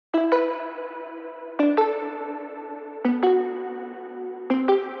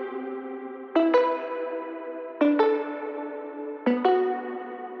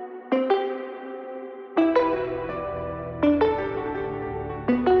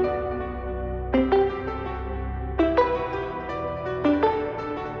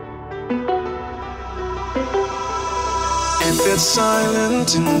it's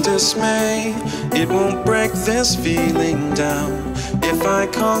silent in dismay, it won't break this feeling down. If I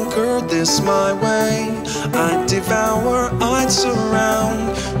conquer this my way, I'd devour, I'd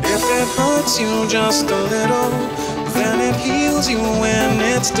surround. If it hurts you just a little, then it heals you when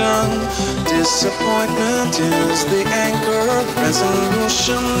it's done. Disappointment is the anchor,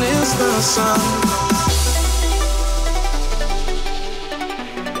 resolution is the sun.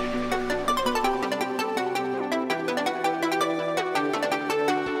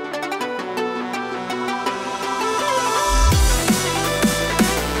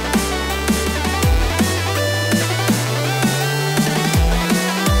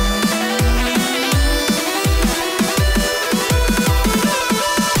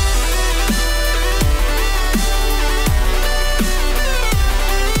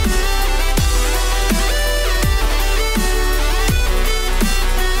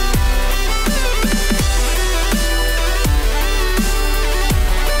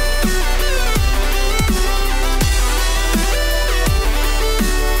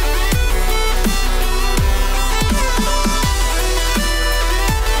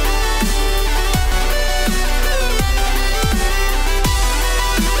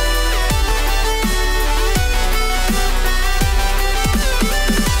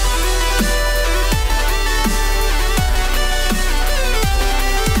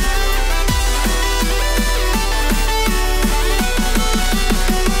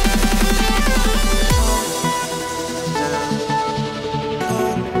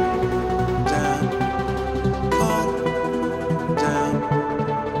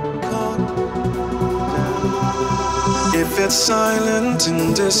 If it's silent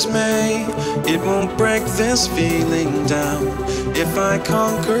in dismay, it won't break this feeling down. If I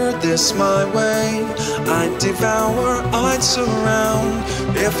conquer this my way, I'd devour, I'd surround.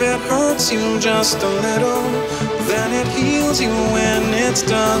 If it hurts you just a little, then it heals you when it's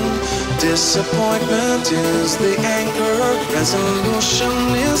done. Disappointment is the anchor, resolution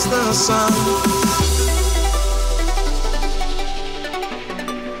is the sun.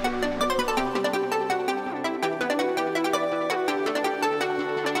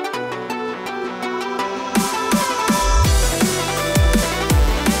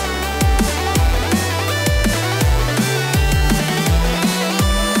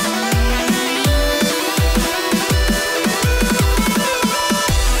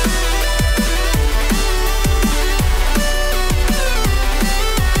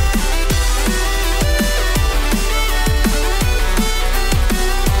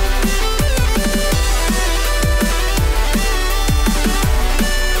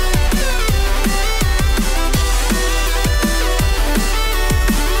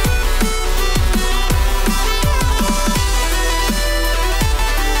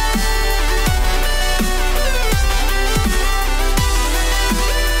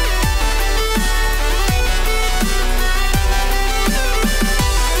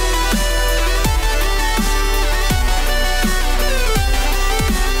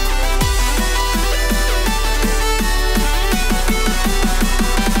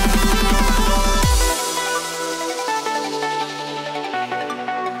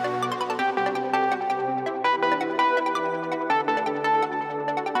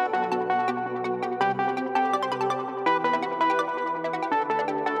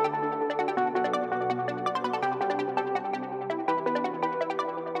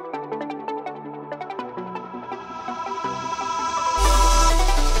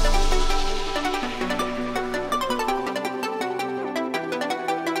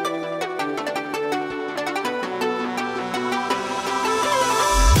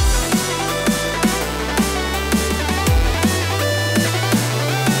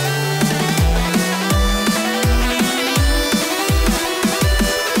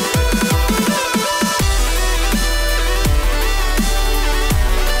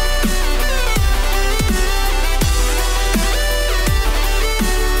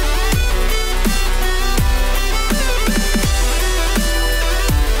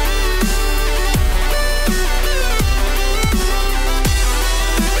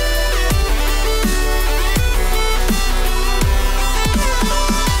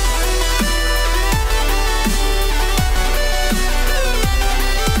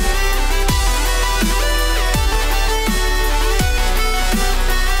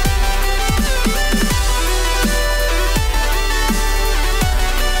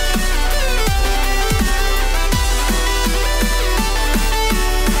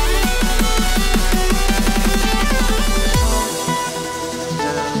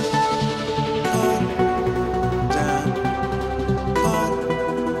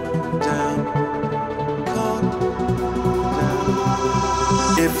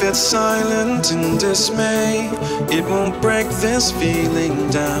 it's silent in dismay, it won't break this feeling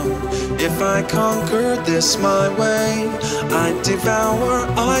down. If I conquer this my way, I'd devour,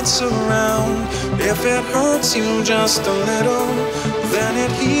 I'd surround. If it hurts you just a little, then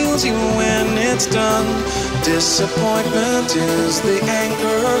it heals you when it's done. Disappointment is the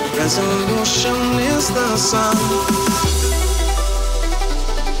anchor, resolution is the sun.